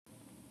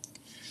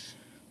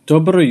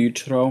Dobro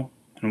jutro,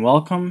 and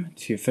welcome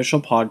to the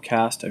official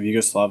podcast of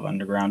Yugoslav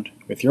Underground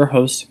with your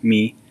host,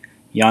 me,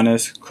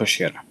 Janez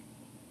Koshir.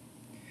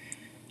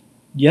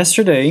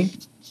 Yesterday,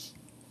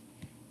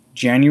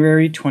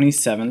 January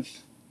 27th,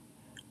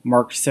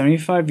 marked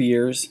 75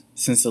 years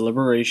since the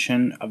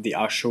liberation of the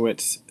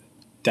Auschwitz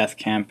death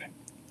camp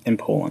in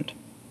Poland.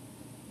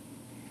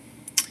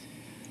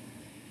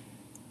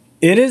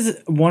 It is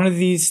one of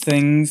these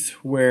things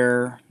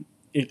where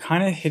it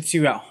kind of hits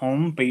you at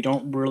home, but you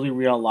don't really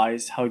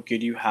realize how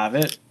good you have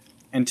it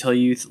until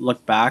you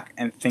look back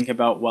and think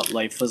about what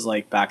life was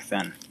like back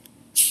then.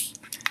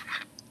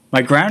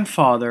 My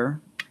grandfather,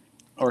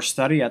 or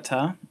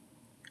Starieta,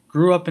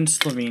 grew up in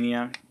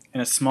Slovenia in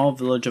a small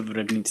village of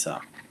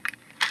Ribnica.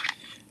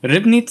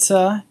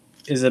 Ribnica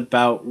is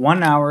about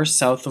 1 hour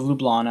south of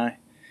Ljubljana,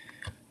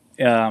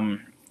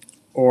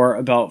 or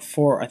about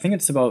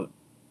about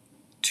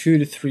 2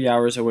 to 3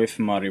 hours away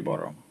from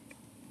Maribor.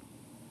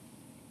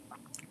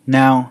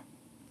 Now,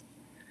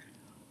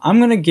 I'm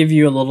going to give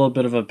you a little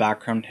bit of a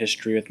background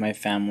history with my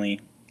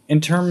family in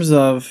terms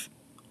of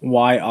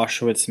why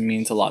Auschwitz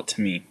means a lot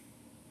to me.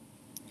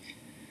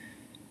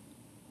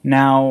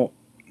 Now,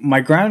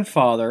 my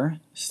grandfather,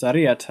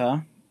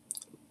 Starieta,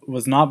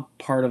 was not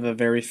part of a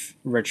very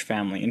rich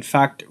family. In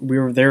fact, they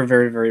were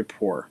very, very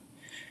poor.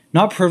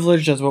 Not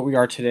privileged as what we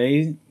are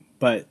today,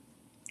 but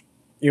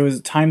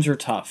times were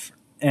tough.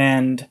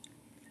 And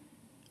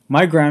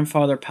my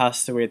grandfather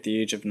passed away at the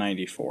age of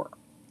 94.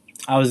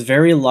 I was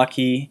very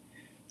lucky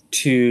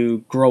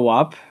to grow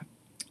up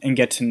and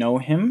get to know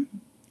him.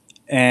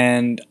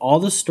 And all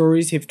the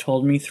stories he've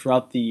told me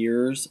throughout the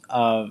years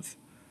of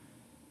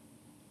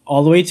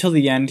all the way till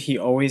the end, he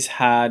always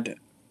had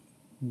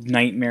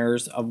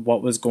nightmares of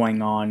what was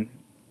going on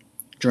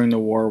during the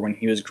war when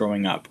he was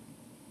growing up.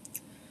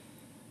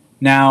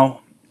 Now,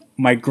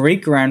 my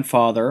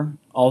great-grandfather,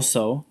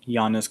 also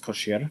Janez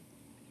Koshir,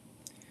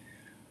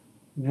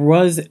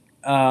 was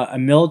a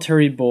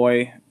military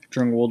boy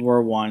during World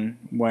War I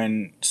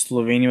when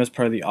Slovenia was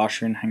part of the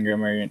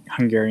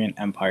Austrian-Hungarian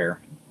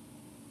Empire.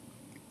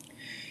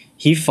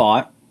 He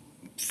fought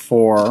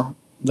for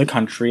the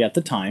country at the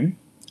time,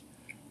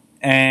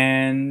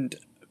 and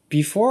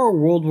before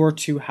World War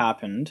II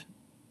happened,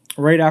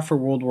 right after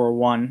World War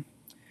I,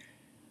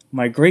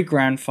 my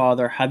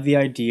great-grandfather had the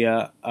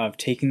idea of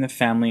taking the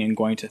family and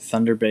going to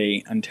Thunder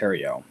Bay,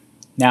 Ontario.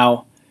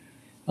 Now,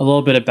 a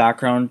little bit of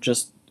background,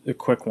 just a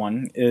quick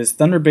one, is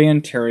Thunder Bay,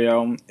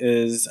 Ontario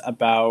is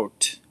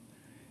about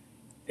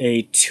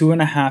a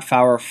 2.5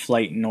 hour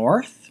flight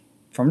north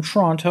from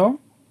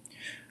Toronto,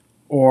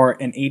 or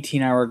an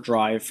 18-hour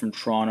drive from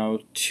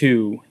Toronto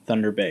to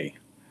Thunder Bay.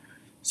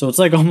 So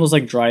it's almost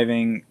like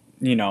driving,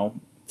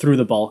 through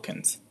the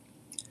Balkans.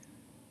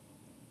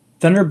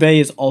 Thunder Bay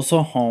is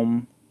also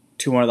home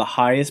to one of the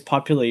highest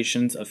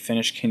populations of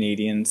Finnish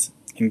Canadians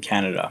in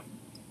Canada.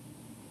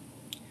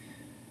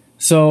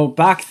 So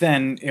back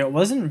then, it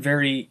wasn't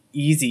very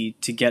easy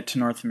to get to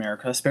North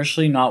America,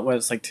 especially not what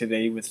it's like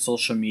today with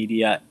social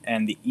media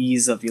and the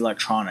ease of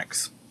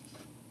electronics.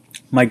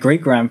 My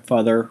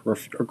great-grandmother,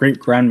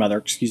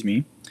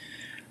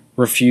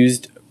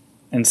 refused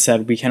and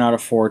said, "We cannot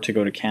afford to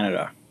go to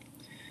Canada."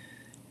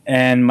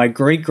 And my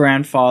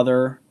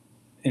great-grandfather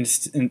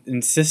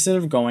insisted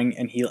of going,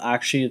 and he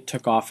actually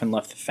took off and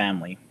left the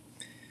family.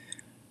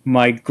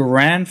 My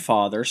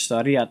grandfather,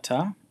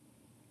 Starieta,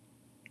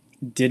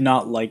 did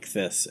not like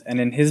this,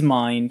 and in his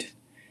mind,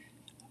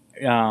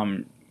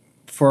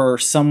 for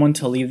someone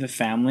to leave the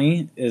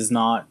family is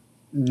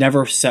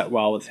never set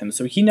well with him.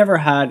 So he never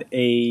had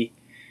a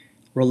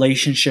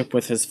relationship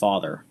with his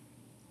father.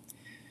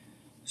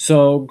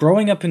 So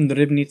growing up in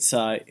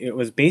Ribnica, it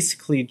was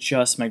basically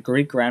just my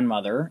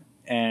great-grandmother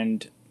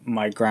and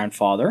my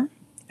grandfather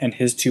and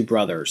his two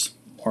brothers,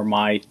 or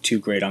my two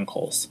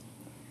great-uncles.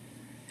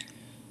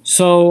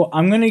 So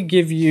I'm going to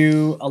give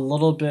you a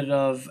little bit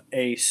of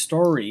a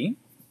story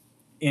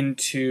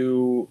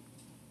into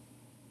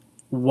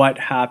what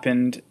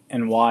happened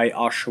and why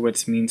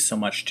Auschwitz means so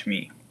much to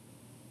me.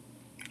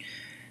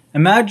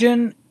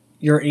 Imagine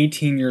you're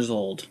 18 years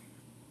old.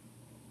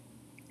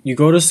 You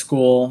go to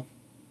school.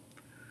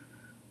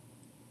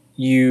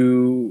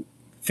 You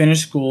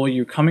finish school.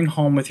 You're coming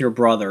home with your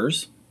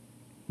brothers,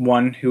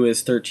 one who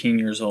is 13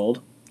 years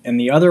old, and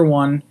the other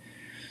one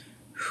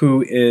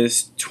who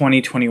is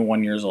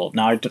 21 years old.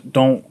 Now,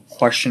 don't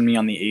question me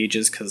on the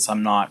ages because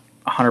I'm not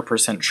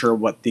 100% sure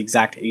what the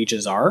exact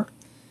ages are.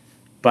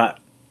 But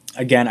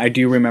again, I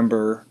do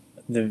remember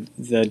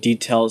the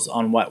details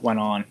on what went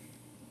on.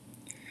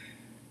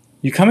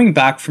 You're coming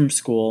back from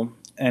school,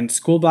 and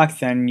school back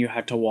then you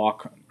had to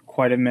walk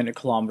quite a many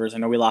kilometers. I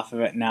know we laugh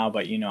at it now,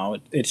 but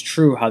it's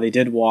true how they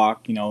did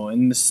walk,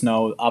 in the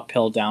snow,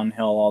 uphill,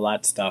 downhill, all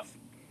that stuff.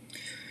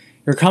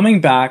 You're coming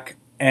back,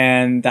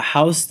 and the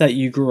house that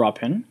you grew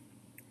up in,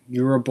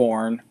 you were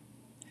born,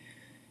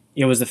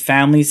 it was the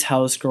family's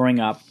house growing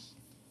up,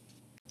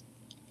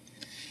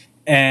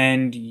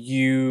 and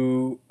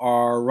you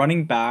are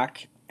running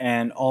back,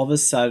 and all of a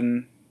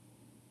sudden,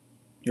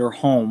 your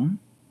home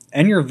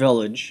and your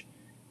village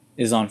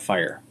is on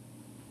fire.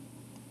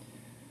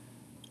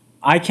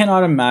 I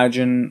cannot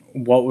imagine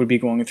what would be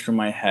going through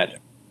my head.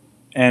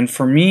 And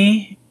for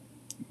me,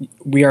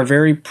 we are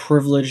very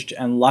privileged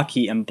and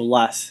lucky and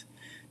blessed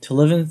to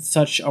live in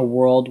such a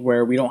world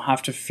where we don't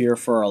have to fear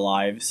for our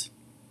lives.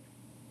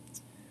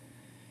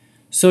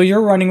 So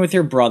you're running with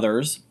your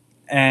brothers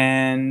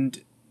and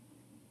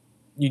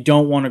you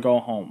don't want to go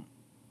home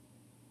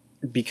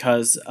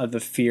because of the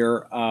fear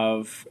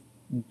of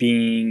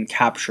being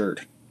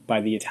captured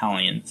by the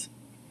Italians.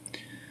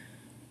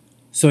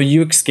 So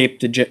you escape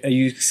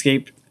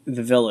the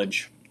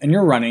village, and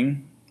you're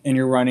running, and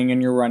you're running,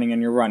 and you're running,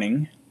 and you're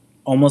running,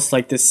 almost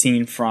like this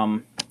scene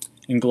from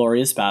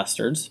Inglourious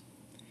Basterds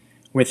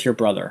with your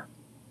brother.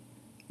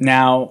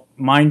 Now,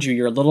 mind you,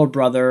 your little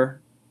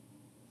brother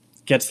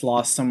gets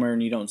lost somewhere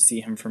and you don't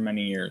see him for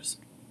many years.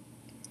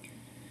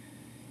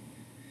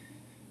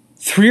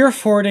 3 or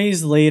 4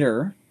 days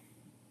later,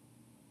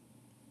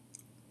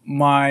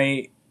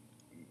 my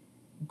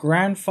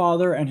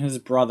grandfather and his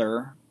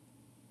brother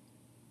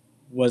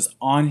was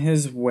on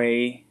his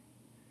way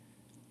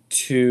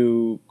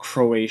to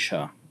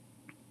Croatia.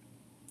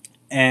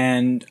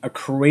 And a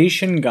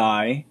Croatian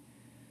guy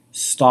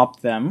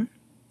stopped them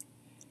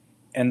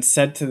and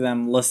said to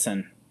them,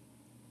 listen,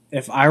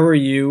 if I were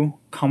you,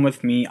 come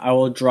with me. I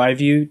will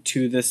drive you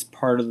to this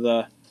part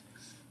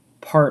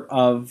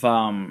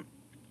of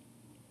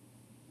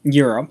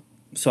Europe.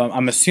 So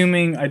I'm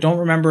assuming, I don't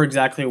remember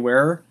exactly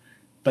where,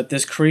 but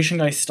this Croatian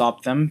guy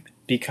stopped them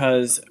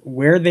because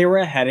where they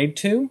were headed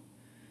to,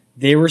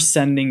 they were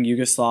sending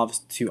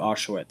Yugoslavs to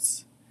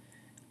Auschwitz.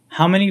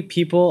 How many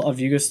people of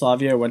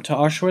Yugoslavia went to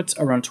Auschwitz?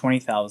 Around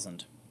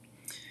 20,000.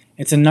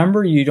 It's a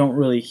number you don't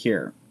really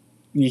hear.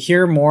 You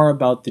hear more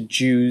about the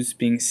Jews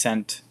being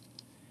sent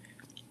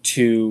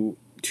to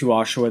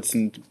Auschwitz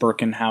and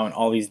Birkenau and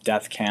all these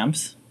death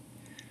camps.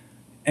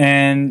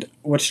 And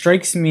what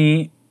strikes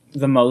me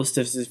the most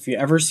is if you've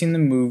ever seen the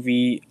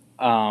movie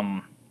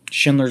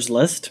Schindler's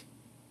List,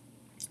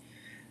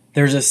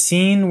 there's a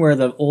scene where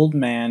the old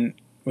man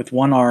with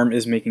one arm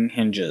is making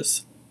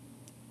hinges.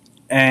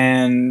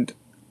 And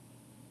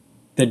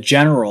the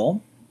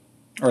general,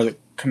 or the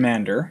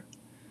commander,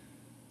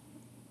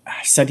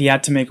 said he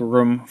had to make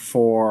room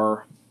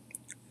for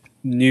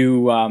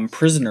new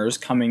prisoners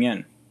coming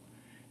in.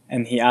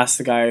 And he asked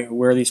the guy,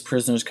 where are these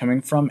prisoners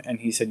coming from?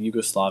 And he said,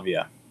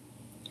 Yugoslavia.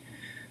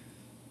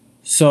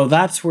 So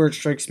that's where it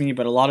strikes me,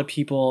 but a lot of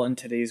people in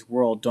today's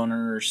world don't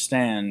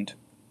understand.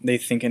 They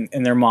think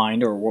in their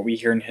mind, or what we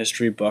hear in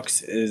history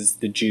books, is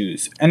the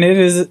Jews. And it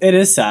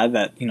is sad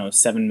that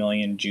 7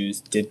 million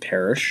Jews did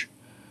perish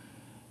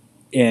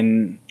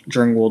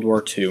during World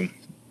War II.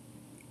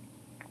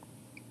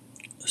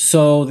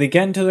 So they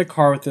get into the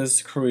car with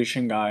this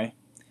Croatian guy,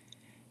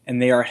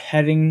 and they are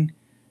heading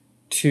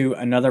to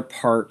another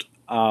part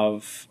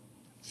of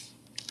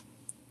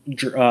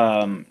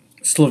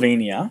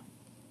Slovenia,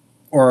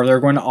 or they're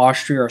going to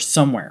Austria or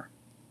somewhere.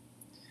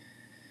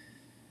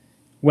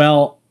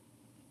 Well,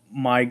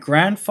 my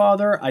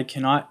grandfather, I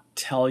cannot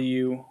tell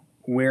you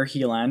where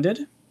he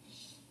landed,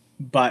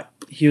 but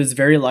he was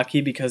very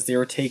lucky because they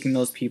were taking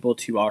those people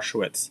to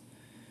Auschwitz.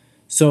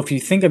 So if you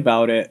think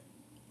about it,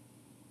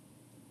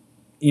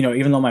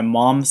 even though my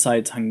mom's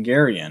side's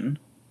Hungarian,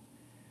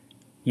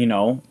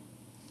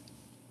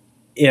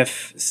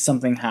 if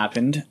something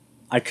happened,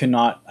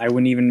 I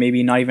wouldn't even,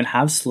 maybe not even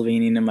have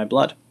Slovenian in my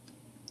blood.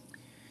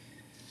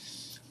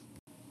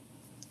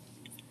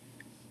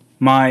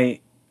 My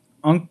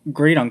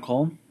great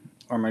uncle,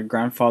 or my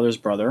grandfather's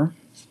brother,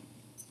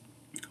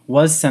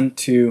 was sent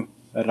to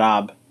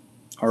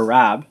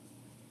Rab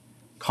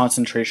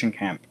concentration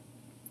camp.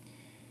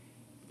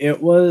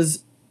 It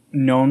was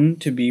known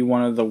to be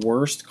one of the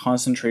worst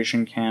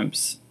concentration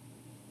camps,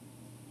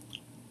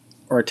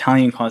 or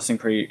Italian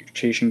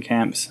concentration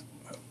camps,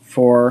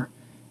 for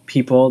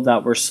people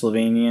that were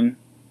Slovenian,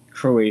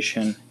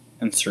 Croatian,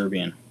 and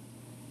Serbian.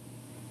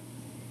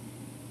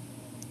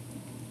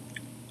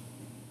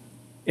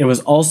 It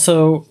was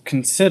also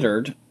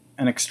considered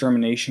an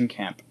extermination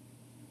camp.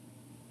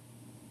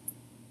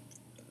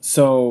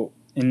 So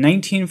in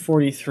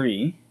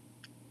 1943,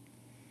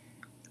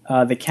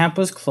 the camp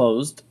was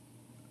closed,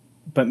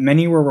 but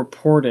many were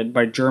reported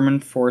by German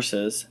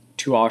forces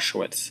to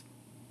Auschwitz.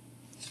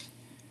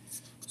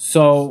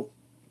 So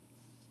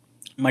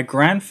my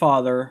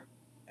grandfather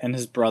and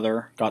his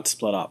brother got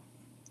split up.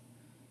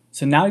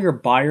 So now you're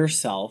by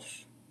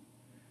yourself,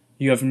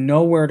 you have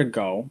nowhere to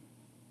go,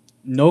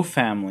 no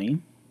family,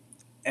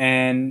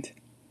 and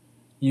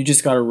you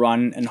just got to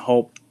run and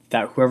hope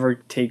that whoever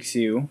takes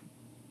you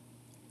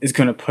is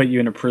going to put you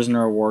in a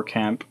prisoner of war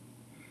camp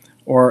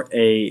or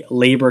a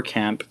labor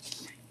camp,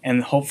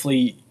 and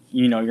hopefully,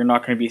 you're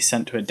not going to be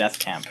sent to a death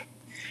camp.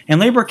 And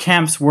labor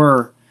camps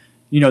were,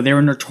 they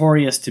were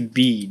notorious to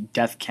be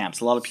death camps.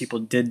 A lot of people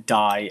did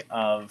die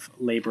of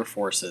labor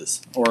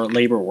forces or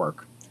labor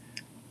work.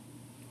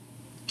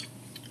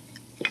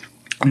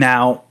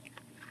 Now,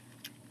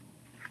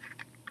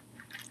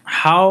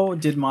 how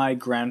did my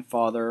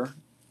grandfather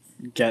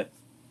get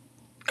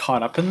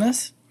caught up in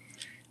this?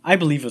 I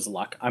believe it was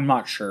luck. I'm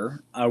not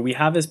sure. We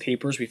have his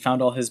papers. We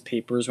found all his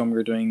papers when we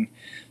were doing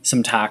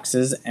some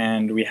taxes,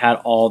 and we had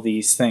all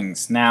these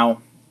things.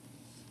 Now,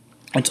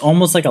 it's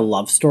almost like a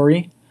love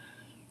story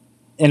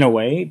in a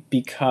way,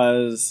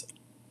 because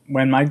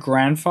when my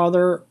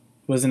grandfather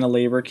was in a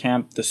labor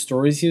camp, the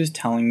stories he was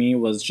telling me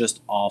was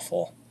just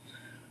awful.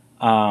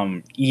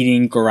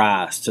 Eating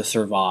grass to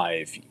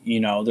survive,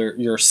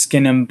 your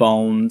skin and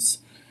bones.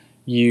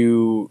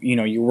 You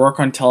work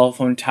on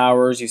telephone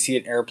towers. You see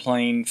an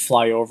airplane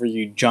fly over,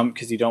 you jump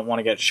because you don't want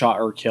to get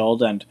shot or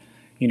killed, and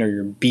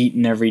you're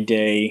beaten every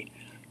day.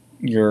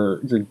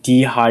 You're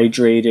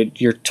dehydrated.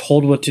 You're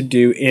told what to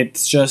do.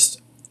 It's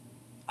just,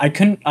 I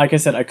couldn't, like I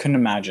said, I couldn't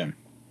imagine.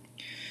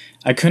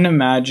 I couldn't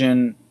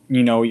imagine.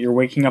 You're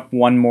waking up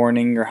one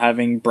morning, you're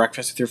having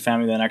breakfast with your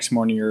family. The next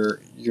morning,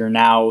 you're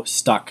now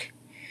stuck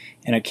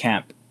in a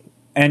camp,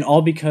 and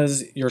all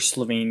because you're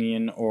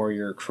Slovenian or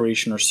you're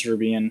Croatian or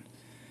Serbian.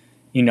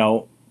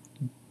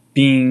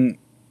 Being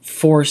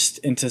forced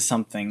into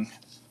something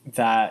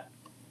that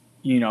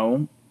you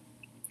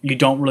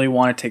don't really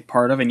want to take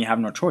part of, and you have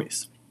no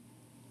choice.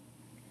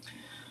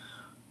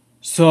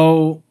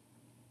 So,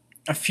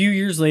 a few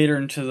years later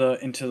into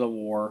the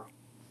war,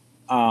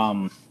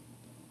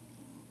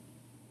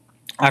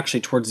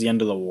 actually towards the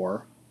end of the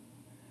war,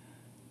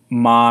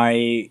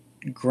 my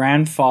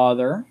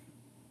grandfather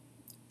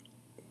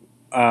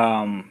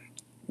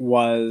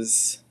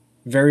was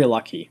very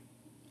lucky.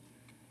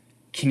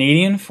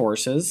 Canadian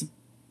forces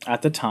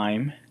at the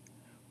time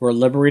were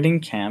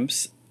liberating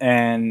camps,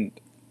 and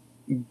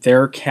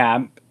their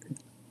camp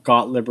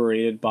got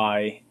liberated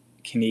by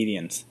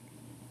Canadians.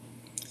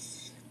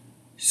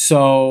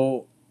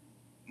 So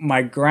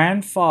my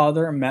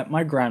grandfather met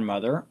my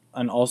grandmother,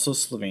 and also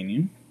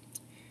Slovenian,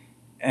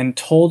 and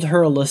told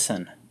her,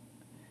 listen,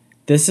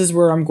 this is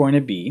where I'm going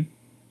to be.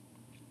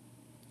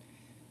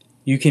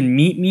 You can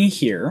meet me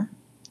here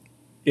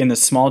in the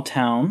small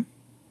town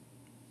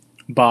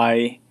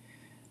by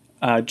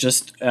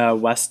just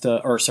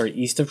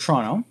east of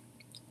Toronto,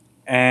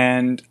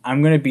 and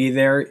I'm going to be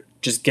there.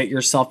 Just get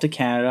yourself to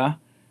Canada.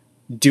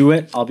 Do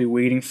it. I'll be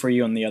waiting for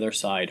you on the other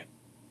side.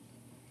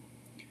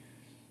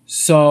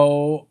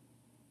 So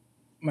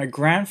my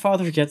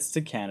grandfather gets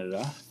to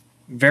Canada,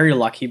 very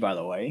lucky, by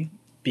the way,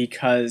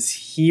 because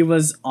he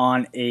was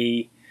on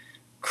a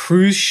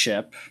cruise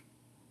ship,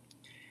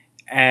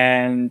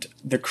 and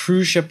the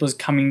cruise ship was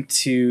coming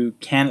to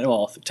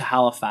Canada, to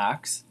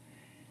Halifax.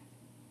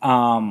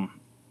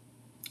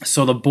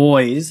 So the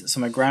boys,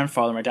 my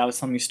grandfather, my dad was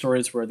telling me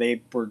stories where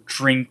they were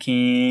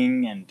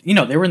drinking, and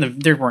they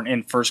weren't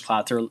in first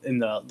class, they were in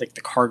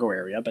the cargo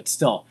area, but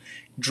still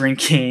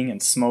drinking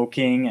and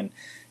smoking, and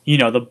they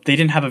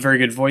didn't have a very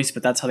good voice,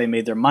 but that's how they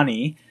made their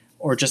money,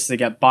 or just to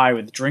get by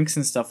with drinks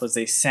and stuff, was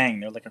they sang.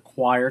 They're like a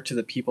choir to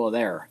the people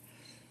there.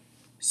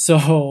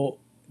 So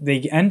they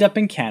end up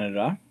in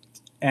Canada,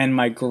 and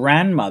my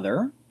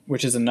grandmother,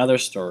 which is another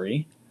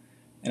story,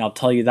 and I'll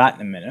tell you that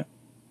in a minute,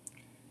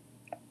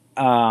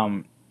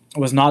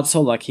 was not so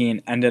lucky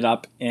and ended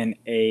up in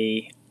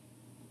a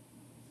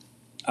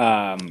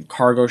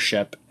cargo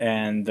ship,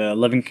 and the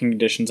living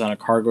conditions on a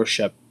cargo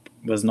ship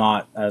was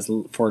not as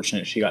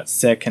fortunate. She got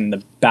sick, and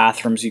the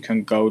bathrooms you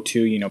couldn't go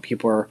to,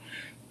 people were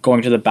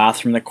going to the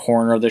bathroom in the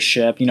corner of the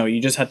ship.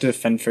 You just had to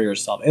fend for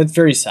yourself. It's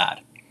very sad.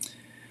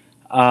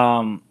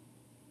 But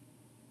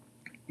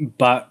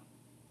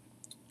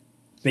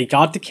they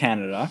got to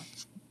Canada,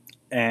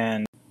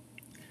 and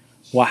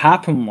what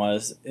happened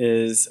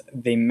is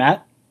they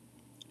met,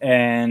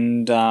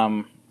 and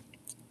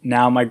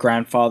now my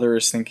grandfather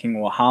is thinking,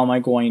 well, how am I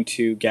going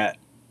to get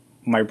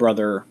my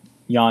brother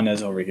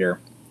Yanez over here?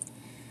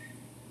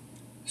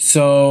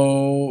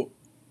 So,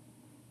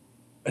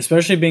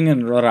 especially being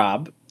in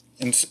Rarab,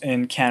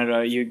 in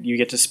Canada, you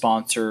get to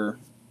sponsor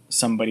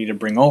somebody to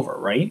bring over,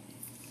 right?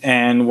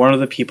 And one of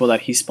the people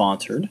that he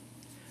sponsored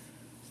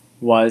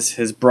was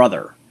his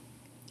brother,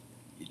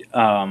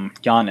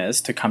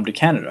 Yanez, to come to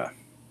Canada.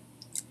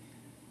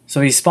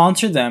 So he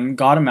sponsored them,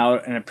 got him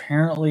out, and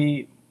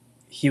apparently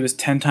he was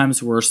 10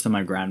 times worse than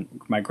my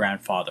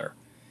grandfather.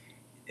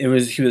 It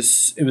was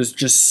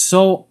just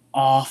so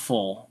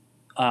awful.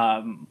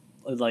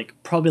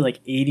 Probably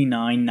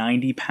 89,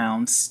 90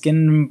 pounds,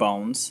 skin and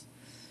bones,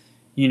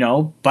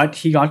 but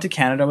he got to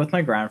Canada with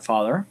my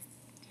grandfather.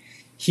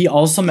 He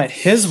also met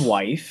his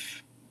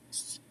wife,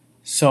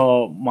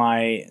 so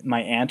my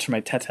aunt, or my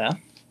teta,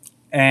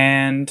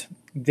 and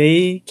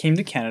they came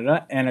to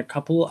Canada, and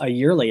a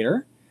year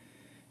later,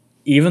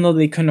 even though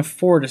they couldn't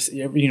afford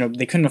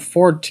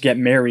to get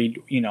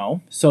married,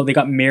 so they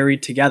got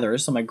married together.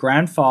 So my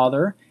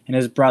grandfather and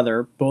his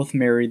brother both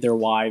married their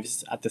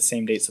wives at the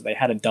same date, so they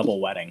had a double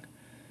wedding,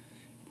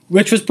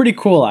 which was pretty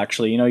cool,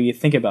 actually. You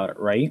think about it,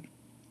 right?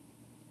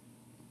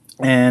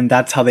 And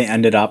that's how they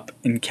ended up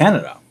in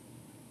Canada.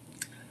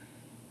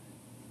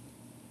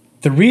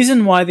 The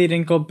reason why they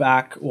didn't go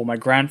back,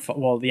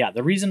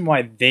 the reason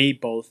why they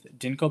both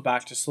didn't go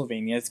back to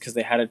Slovenia is because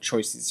they had a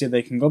choice. So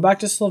they can go back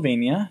to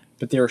Slovenia,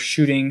 but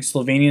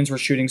Slovenians were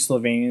shooting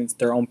Slovenians,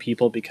 their own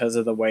people, because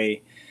of the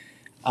way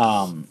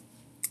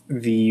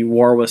the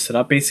war was set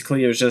up.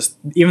 Basically, it was just,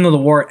 even though the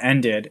war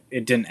ended,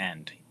 it didn't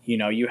end. You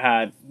know, you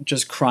had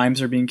just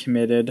crimes are being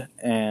committed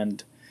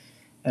and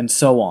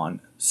so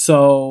on.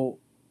 So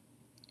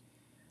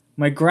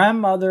my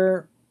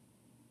grandmother,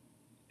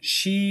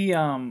 she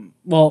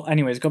well,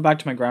 anyways, go back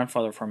to my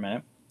grandfather for a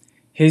minute.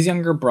 His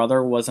younger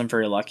brother wasn't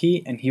very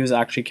lucky, and he was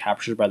actually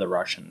captured by the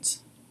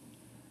Russians.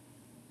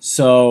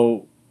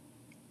 So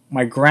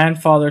my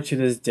grandfather to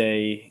this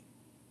day,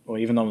 well,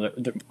 even though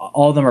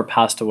all of them are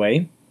passed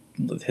away,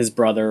 his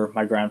brother,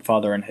 my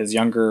grandfather, and his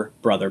younger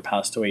brother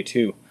passed away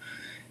too.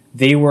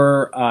 They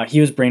were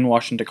he was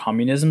brainwashed into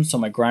communism, so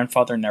my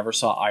grandfather never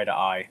saw eye to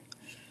eye.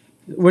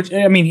 Which,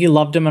 I mean, he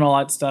loved him and all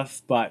that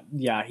stuff, but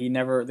yeah, they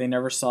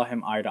never saw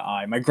him eye to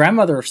eye. My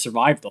grandmother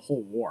survived the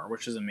whole war,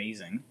 which is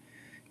amazing,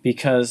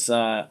 because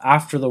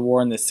after the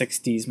war in the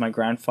 60s, my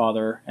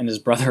grandfather and his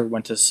brother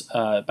went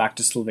to back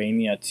to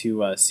Slovenia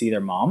to see their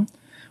mom,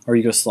 or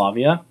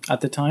Yugoslavia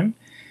at the time,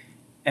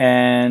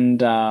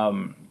 and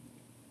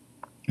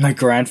my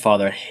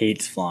grandfather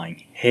hates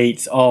flying.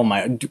 Hates, oh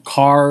my,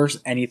 cars,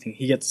 anything.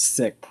 He gets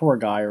sick. Poor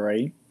guy,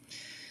 right?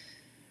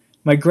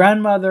 My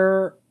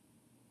grandmother,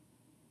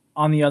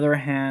 on the other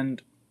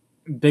hand,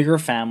 bigger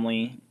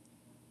family.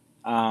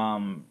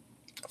 5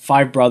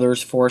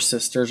 brothers, 4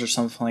 sisters, or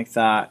something like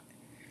that.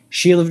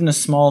 She lived in a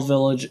small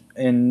village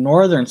in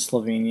northern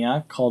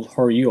Slovenia called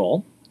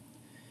Horjul.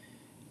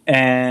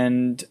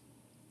 And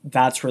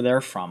that's where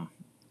they're from.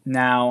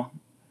 Now,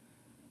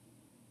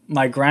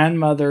 my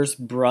grandmother's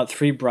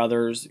 3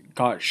 brothers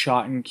got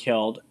shot and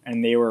killed,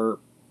 and they were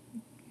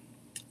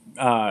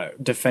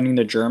defending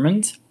the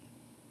Germans,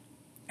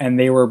 and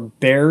they were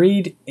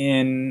buried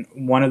in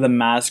one of the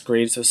mass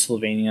graves of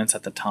Slovenians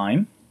at the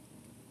time.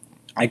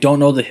 I don't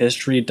know the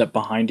history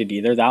behind it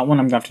either. That one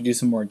I'm going to have to do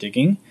some more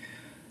digging,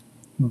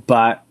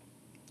 but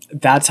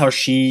that's how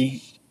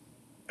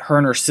her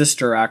and her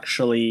sister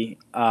actually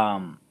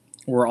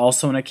were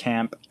also in a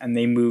camp, and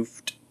they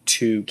moved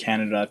to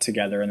Canada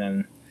together, and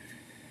then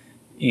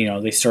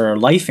they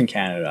started life in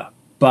Canada.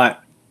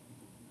 But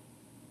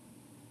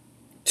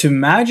to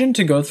imagine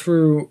to go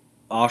through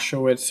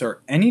Auschwitz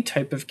or any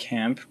type of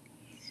camp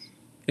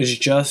is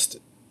just,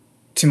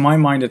 to my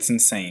mind, it's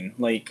insane.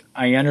 Like,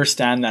 I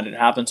understand that it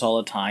happens all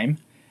the time,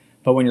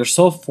 but when you're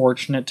so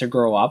fortunate to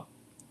grow up,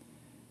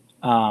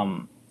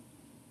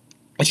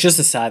 it's just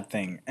a sad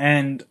thing.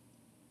 And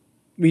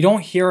we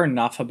don't hear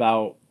enough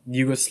about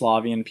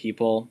Yugoslavian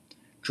people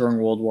during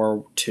World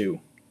War II.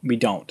 We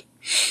don't.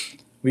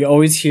 We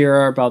always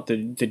hear about the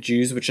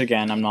Jews, which,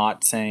 again, I'm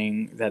not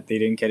saying that they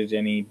didn't get it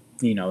any,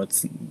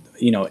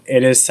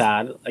 it is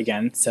sad.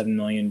 Again, 7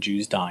 million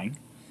Jews dying.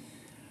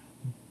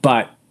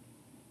 But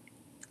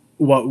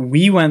what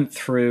we went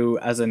through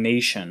as a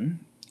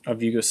nation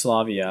of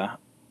Yugoslavia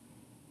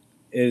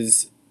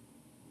is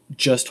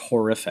just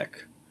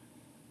horrific.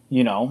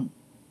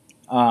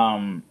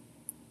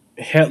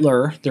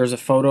 Hitler, there's a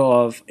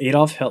photo of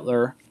Adolf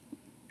Hitler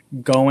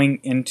going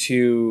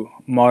into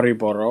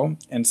Maribor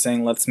and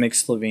saying, let's make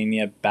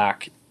Slovenia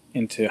back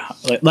into,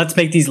 let's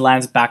make these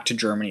lands back to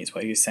Germany, is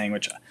what he's saying,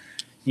 which,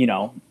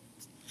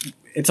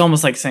 it's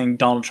almost like saying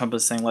Donald Trump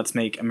is saying, let's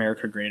make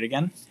America great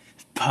again.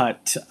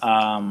 But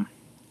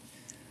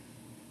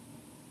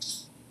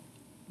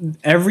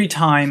every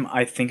time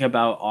I think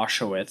about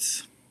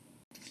Auschwitz,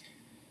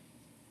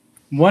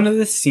 one of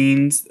the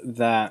scenes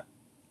that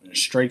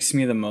strikes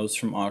me the most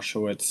from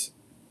Auschwitz,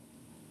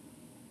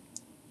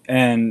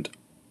 and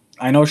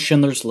I know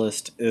Schindler's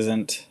List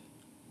isn't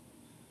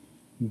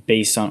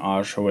based on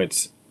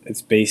Auschwitz.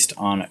 It's based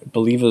on, I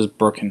believe it was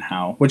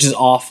Birkenau, which is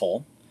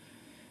awful.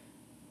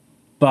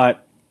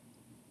 But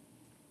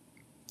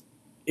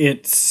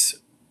it's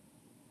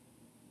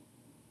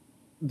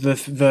the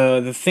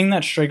thing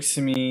that strikes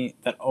me,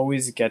 that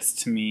always gets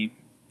to me,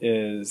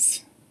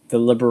 is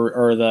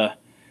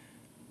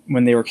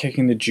when they were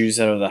kicking the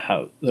Jews out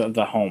of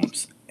the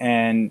homes.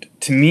 And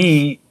to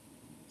me,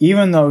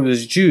 even though it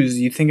was Jews,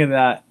 you think of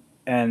that,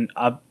 and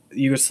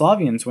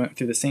Yugoslavians went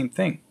through the same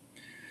thing,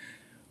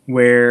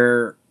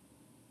 where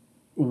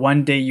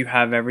one day you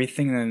have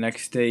everything and the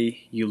next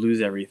day you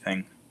lose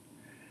everything.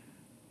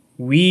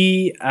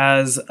 We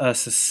as a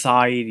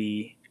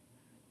society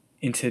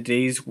in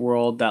today's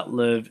world that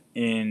live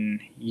in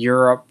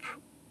Europe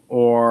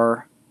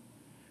or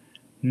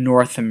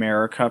North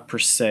America per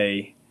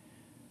se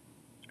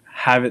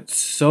have it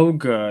so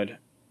good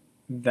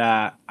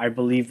that I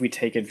believe we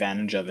take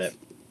advantage of it.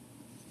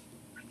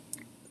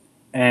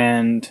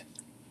 And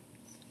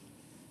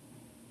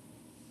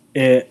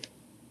it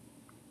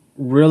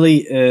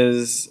really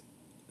is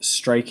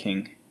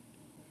striking.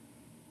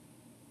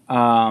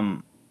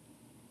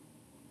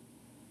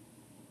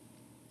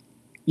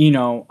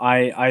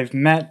 I've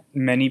met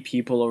many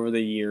people over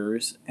the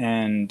years,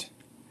 and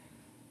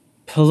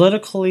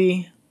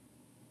politically,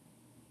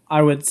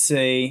 I would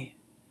say,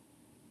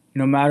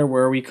 no matter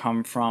where we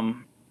come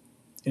from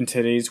in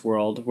today's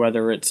world,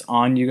 whether it's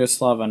on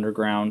Yugoslav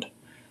Underground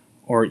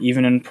or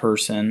even in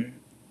person,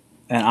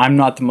 and I'm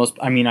not the most,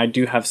 I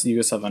do have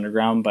Yugoslav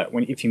Underground, but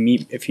if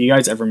you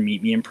guys ever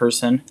meet me in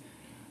person,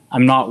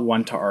 I'm not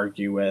one to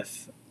argue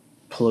with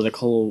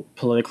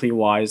politically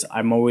wise.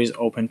 I'm always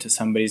open to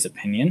somebody's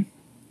opinion.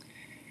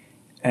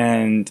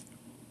 And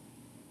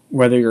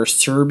whether you're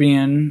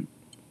Serbian,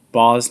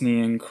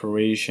 Bosnian,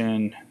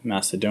 Croatian,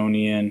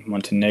 Macedonian,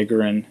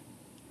 Montenegrin,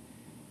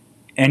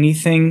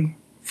 anything,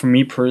 for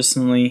me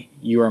personally,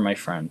 you are my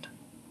friend.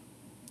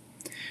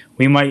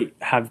 We might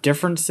have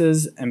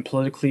differences and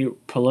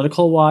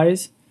political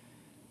wise,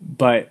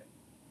 but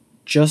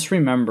just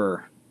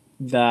remember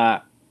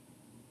that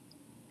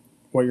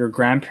what your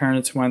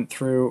grandparents went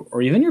through,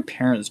 or even your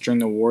parents during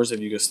the wars of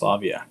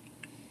Yugoslavia,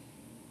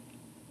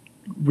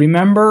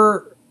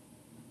 remember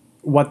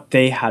what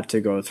they had to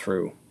go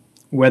through.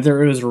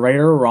 Whether it was right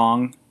or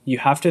wrong, you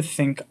have to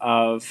think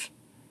of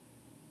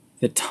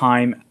the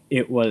time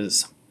it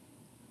was,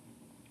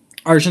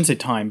 or I shouldn't say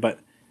time, but,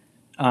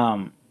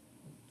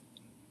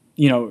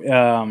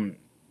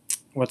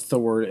 what's the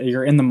word?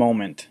 You're in the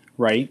moment,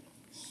 right?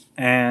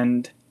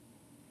 And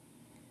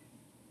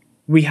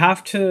we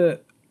have to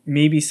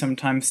maybe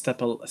sometimes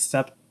step a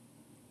step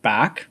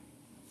back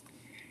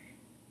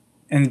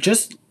and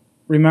just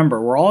remember,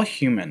 we're all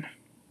human.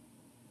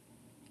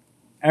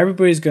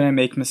 Everybody's going to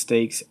make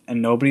mistakes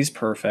and nobody's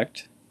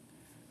perfect.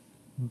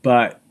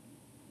 But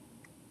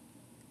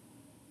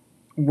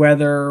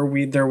whether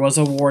there was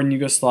a war in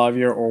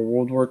Yugoslavia or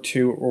World War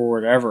II or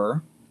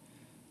whatever,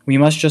 we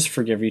must just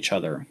forgive each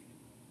other.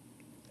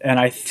 And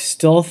I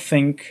still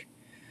think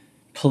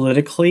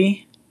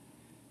politically,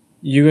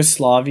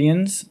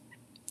 Yugoslavians,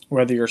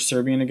 whether you're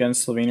Serbian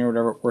against Slovenia or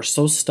whatever, were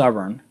so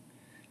stubborn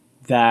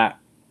that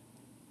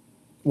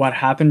what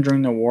happened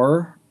during the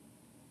war,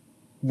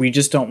 we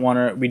don't want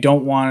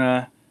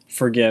to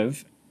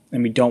forgive,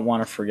 and we don't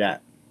want to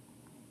forget.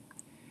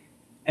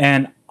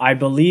 And I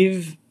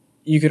believe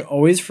you could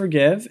always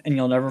forgive and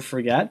you'll never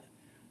forget,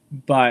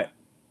 but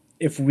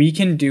if we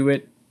can do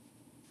it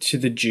to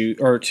the Jew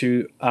or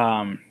to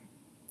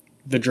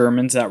the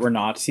Germans that were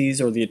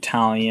Nazis, or the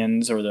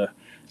Italians, or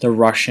the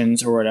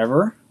Russians or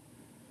whatever,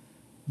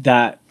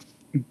 that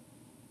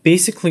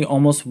basically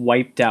almost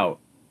wiped out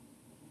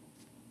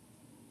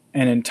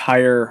an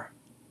entire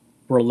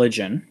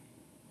religion,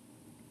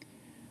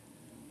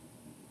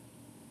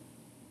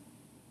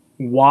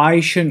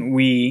 why shouldn't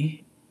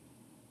we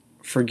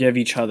forgive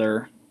each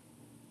other,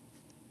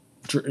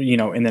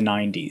 in the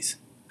 90s?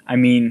 I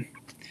mean,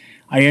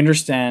 I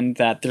understand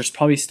that there's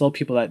probably still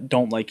people that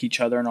don't like each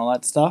other and all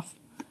that stuff,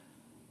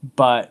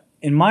 but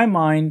in my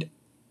mind,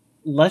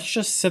 let's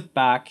just sit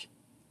back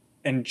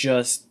and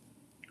just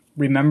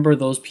remember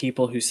those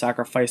people who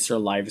sacrificed their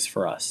lives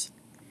for us.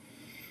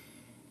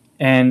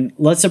 And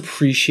let's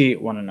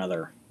appreciate one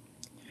another.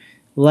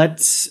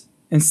 Let's,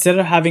 instead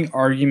of having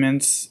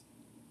arguments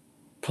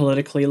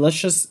politically, let's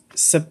just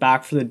sit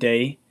back for the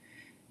day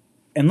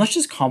and let's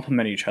just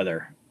compliment each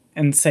other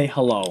and say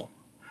hello.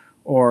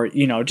 Or,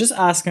 just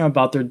ask them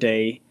about their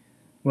day,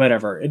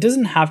 whatever. It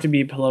doesn't have to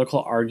be a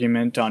political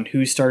argument on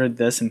who started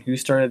this and who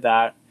started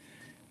that.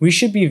 We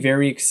should be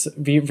very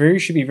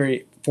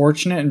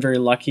fortunate and very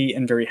lucky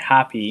and very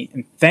happy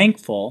and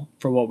thankful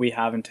for what we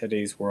have in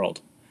today's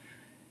world.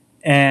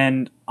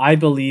 And I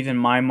believe, in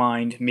my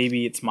mind,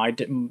 maybe it's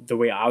the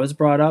way I was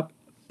brought up,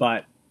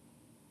 but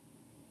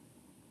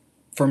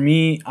for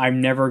me,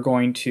 I'm never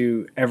going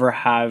to ever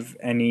have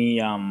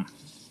any, I'm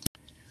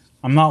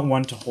not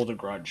one to hold a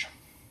grudge.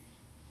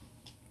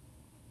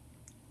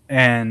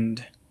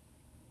 And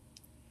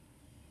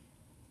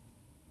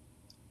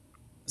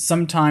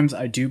sometimes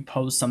I do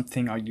post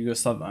something on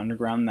Yugoslav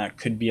Underground that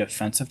could be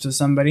offensive to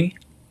somebody.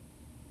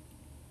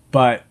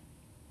 But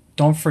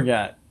don't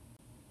forget,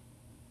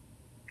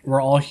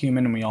 we're all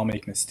human and we all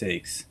make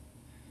mistakes.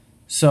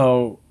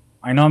 So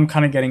I know I'm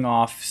kind of getting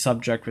off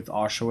subject with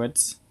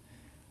Auschwitz,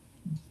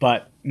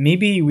 but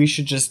maybe we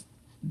should just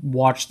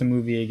watch the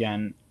movie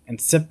again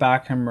and sit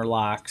back and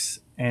relax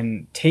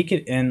and take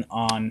it in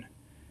on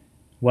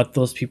what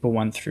those people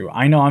went through.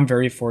 I know I'm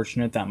very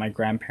fortunate that my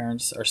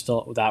grandparents are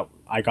still, that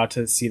I got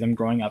to see them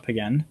growing up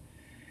again.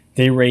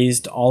 They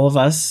raised all of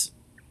us,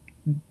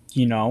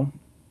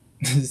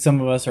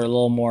 some of us are a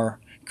little more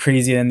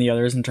crazy than the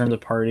others in terms of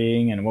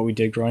partying and what we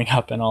did growing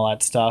up and all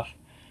that stuff.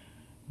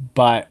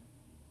 But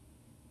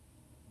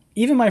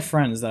even my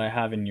friends that I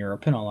have in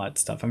Europe and all that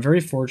stuff, I'm very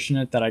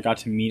fortunate that I got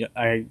to meet,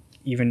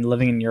 even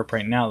living in Europe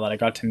right now, that I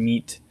got to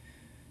meet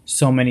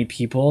so many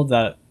people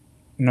that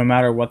no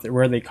matter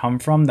where they come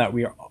from, that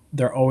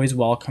they're always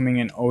welcoming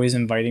and always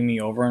inviting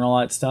me over and all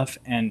that stuff.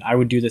 And I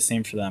would do the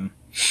same for them.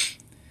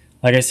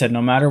 Like I said,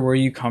 no matter where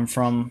you come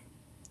from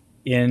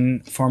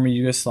in former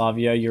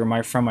Yugoslavia, you're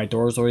my friend. My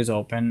door's always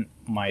open.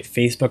 My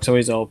Facebook's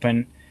always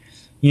open.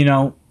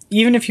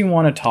 Even if you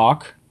want to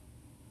talk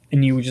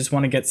and you just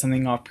want to get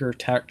something off your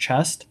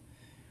chest,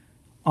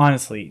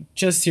 honestly,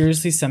 just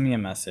seriously send me a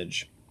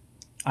message.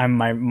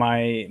 My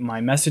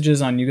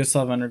messages on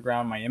Yugoslav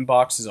Underground, my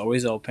inbox is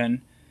always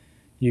open.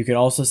 You could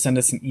also send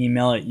us an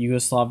email at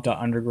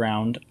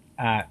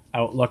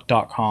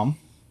yugoslav.underground@outlook.com.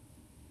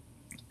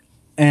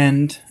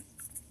 And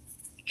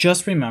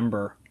just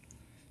remember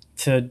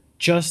to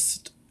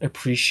just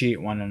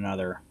appreciate one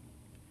another.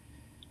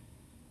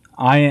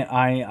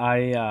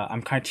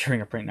 I'm kind of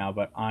tearing up right now,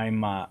 but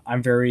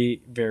I'm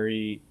very,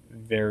 very,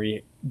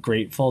 very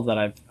grateful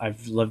that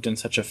I've lived in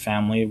such a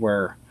family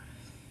where,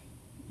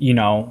 you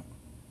know,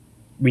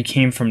 we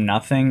came from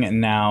nothing, and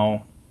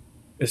now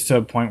it's to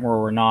a point where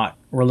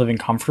we're living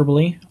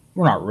comfortably.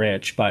 We're not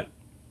rich, but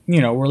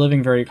we're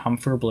living very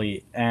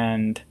comfortably,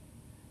 and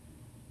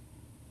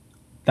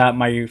that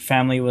my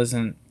family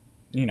wasn't,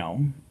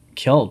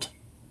 killed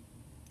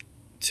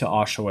to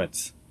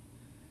Auschwitz.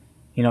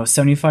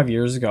 75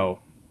 years ago.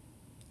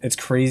 It's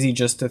crazy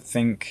just to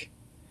think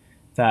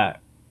that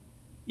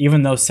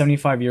even though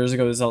 75 years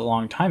ago is a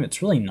long time,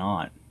 it's really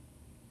not.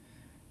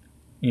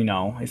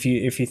 If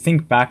you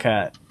think back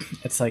at,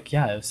 it's like,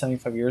 yeah, it was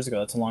 75 years ago,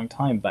 that's a long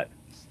time, but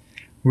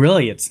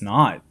really it's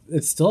not.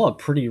 It's still a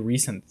pretty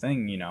recent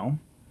thing,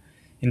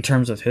 in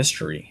terms of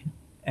history.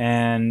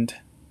 And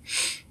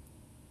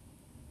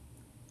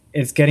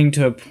it's getting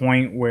to a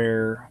point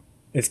where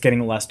it's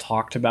getting less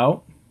talked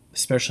about,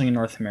 especially in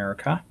North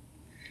America.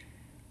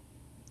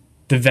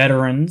 The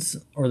veterans,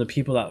 or the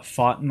people that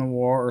fought in the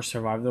war or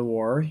survived the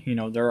war,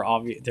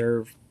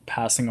 they're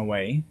passing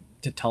away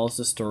to tell us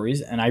the stories,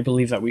 and I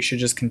believe that we should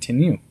just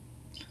continue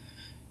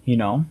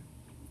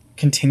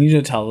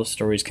to tell the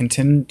stories,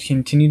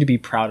 continue to be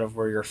proud of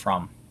where you're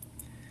from.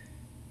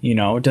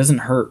 It doesn't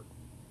hurt.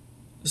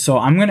 So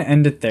I'm going to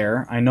end it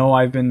there. I know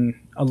I've been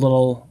a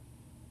little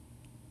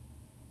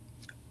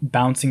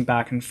bouncing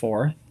back and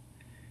forth,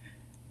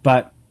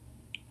 but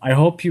I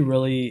hope you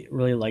really,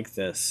 really like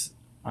this.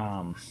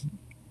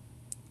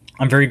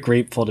 I'm very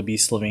grateful to be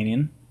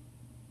Slovenian,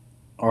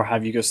 or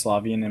have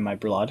Yugoslavian in my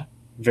blood.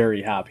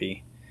 Very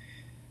happy.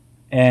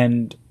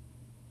 And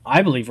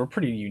I believe we're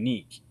pretty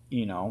unique.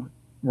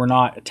 We're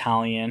not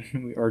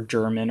Italian or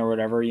German or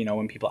whatever.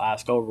 When people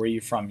ask, oh, where are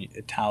you from?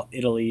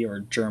 Italy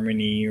or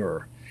Germany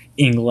or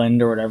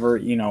England or whatever.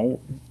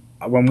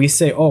 When we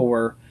say, oh,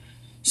 we're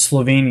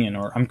Slovenian,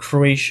 or I'm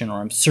Croatian, or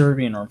I'm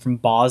Serbian, or I'm from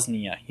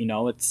Bosnia,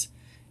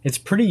 it's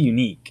pretty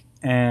unique,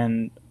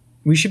 and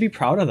we should be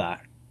proud of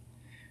that.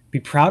 Be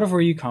proud of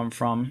where you come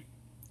from.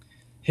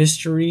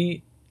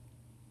 History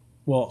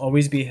will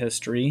always be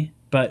history,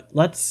 but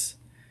let's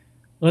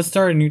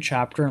start a new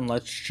chapter, and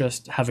let's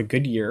just have a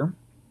good year.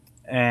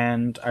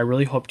 And I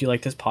really hope you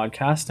like this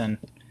podcast, and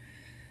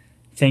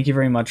thank you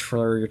very much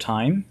for your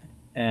time.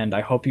 And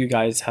I hope you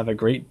guys have a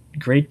great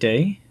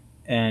day.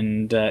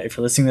 And if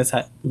you're listening to this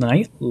at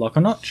night,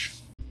 Lokonoc.